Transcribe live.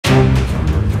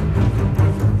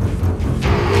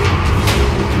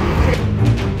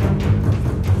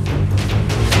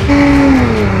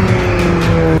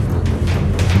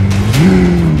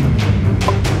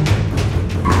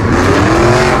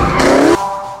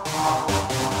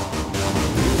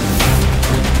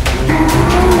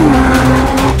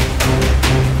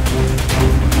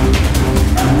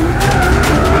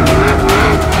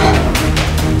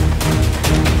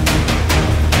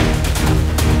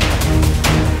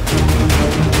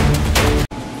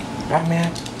Bye,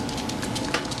 man.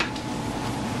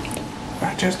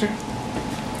 Bye, Chester.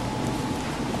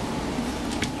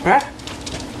 Bye.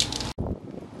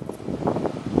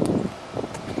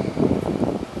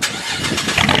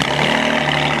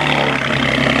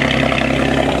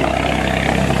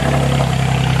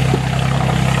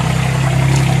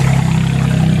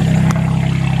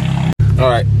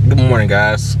 Alright, good morning,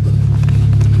 guys.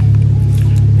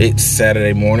 It's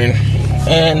Saturday morning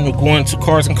and we're going to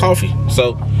Cars and Coffee.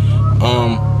 So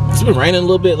it's been raining a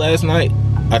little bit last night.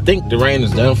 I think the rain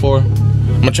is done for.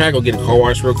 I'm gonna try to go get a car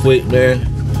wash real quick, man.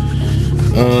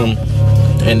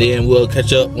 And then we'll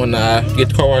catch up when I get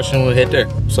the car wash and we'll head there.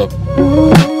 So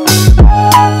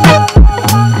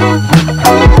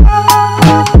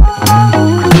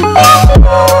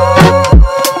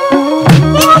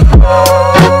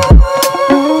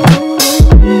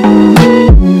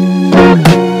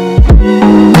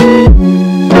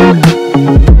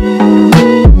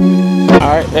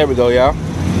there we go, y'all.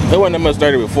 It wasn't that much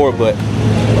dirty before, but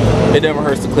it never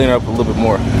hurts to clean it up a little bit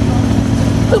more.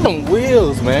 Look at them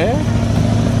wheels, man.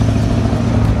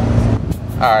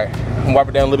 Alright, I'm gonna wipe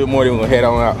it down a little bit more, then we're gonna head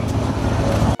on out.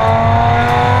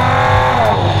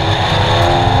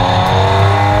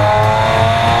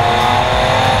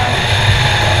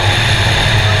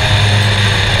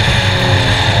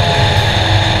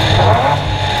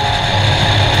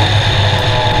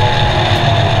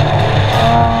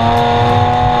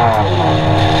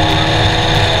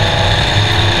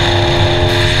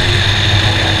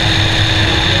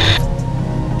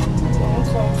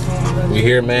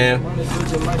 Here, man,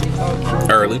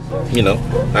 early, you know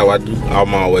how I do.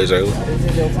 I'm always early.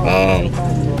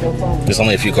 There's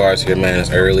only a few cars here, man. It's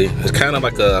early. It's kind of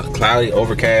like a cloudy,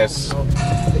 overcast.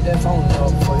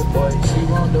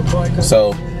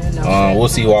 So we'll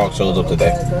see who all shows up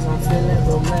today.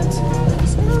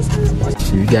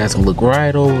 You guys can look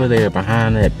right over there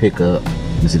behind that pickup.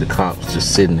 You see the cops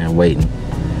just sitting there waiting.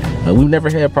 We've never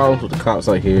had problems with the cops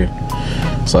out here,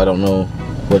 so I don't know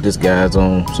what this guy's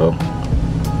on. So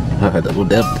I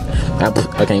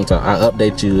can't talk. I'll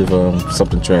update you if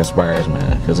something transpires,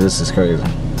 man, because this is crazy.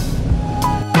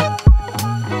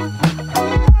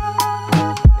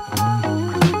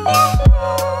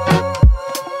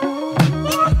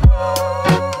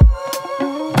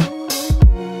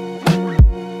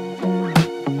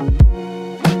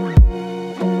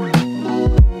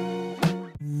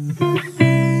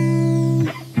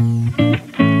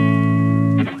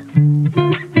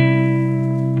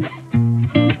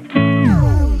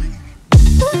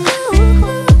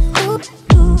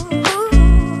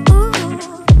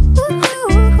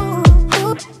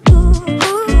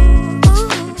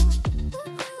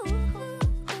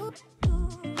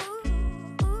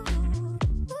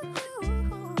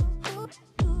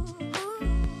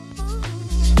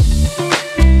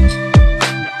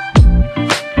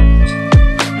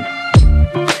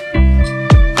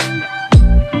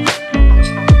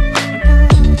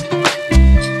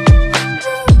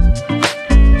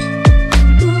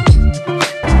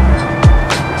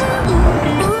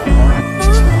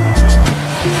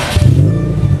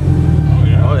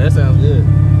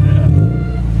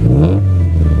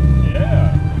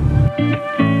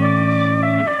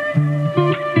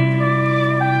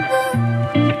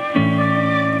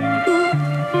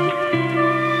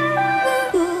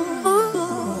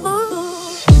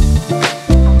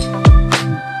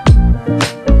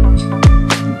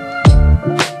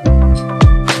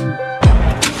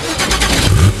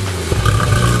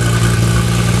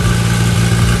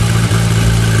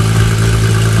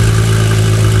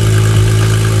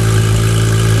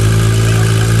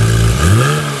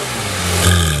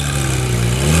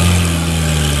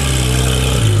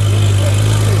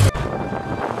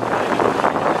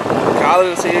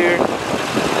 Here.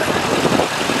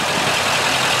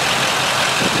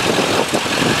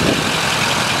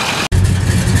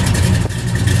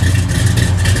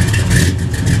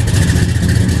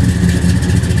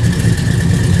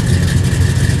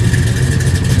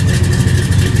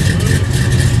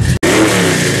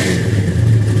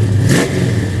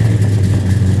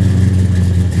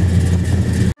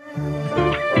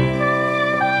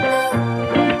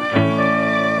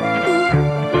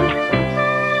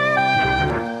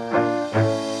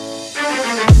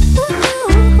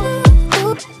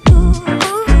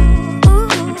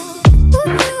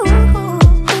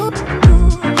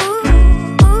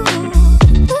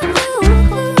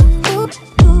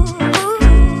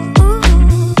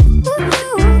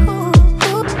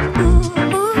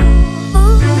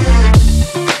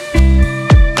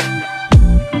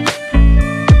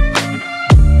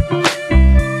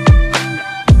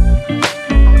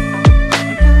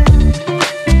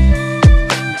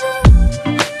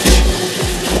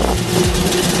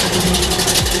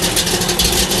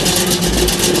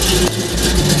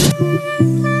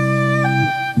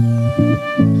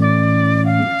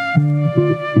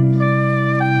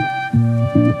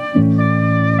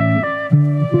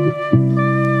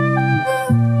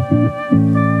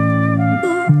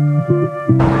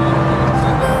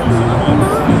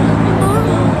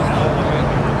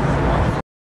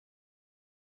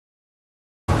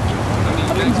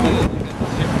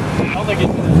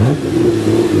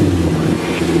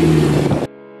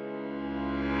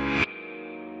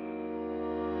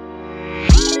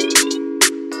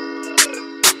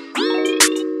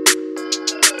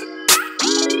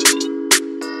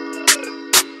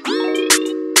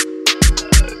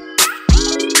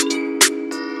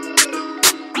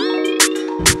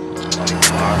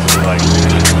 like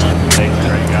take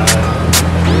straight guys.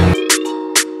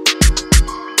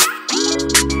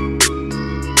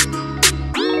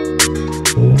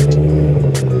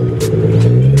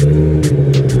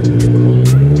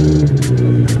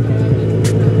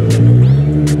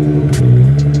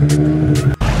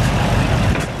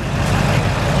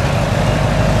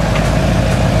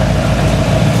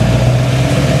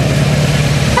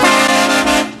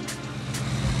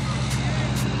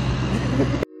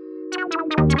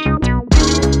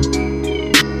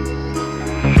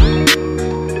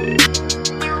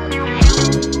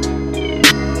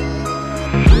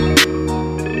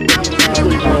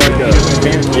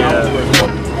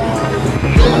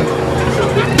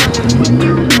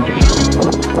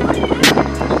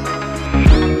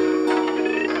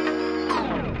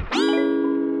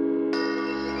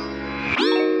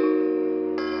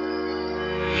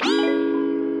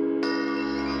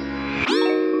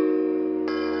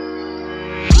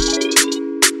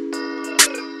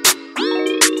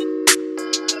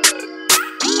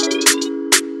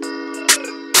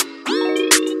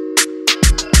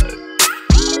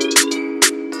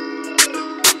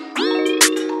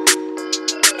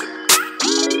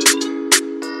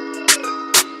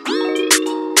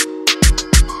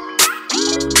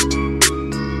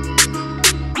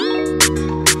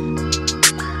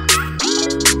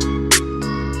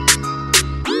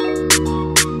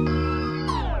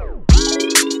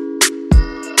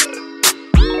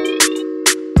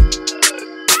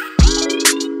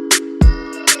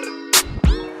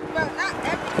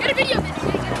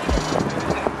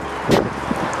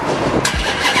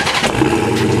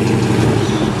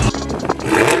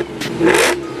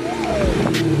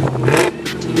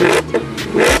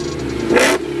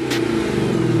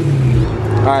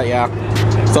 Alright, y'all.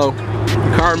 So,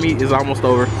 the car meet is almost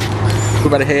over. We're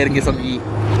about to head and get something to eat.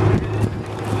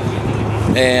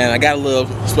 And I got a little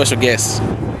special guest.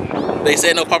 They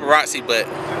said no paparazzi, but...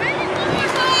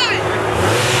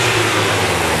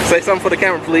 Say something for the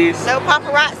camera, please. No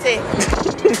paparazzi.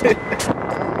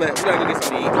 But we're gonna go get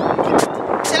something to eat.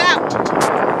 Chill out.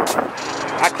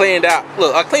 I cleaned out.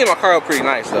 Look, I cleaned my car up pretty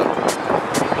nice, though.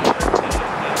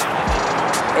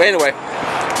 But anyway.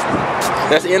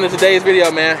 That's the end of today's video,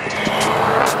 man.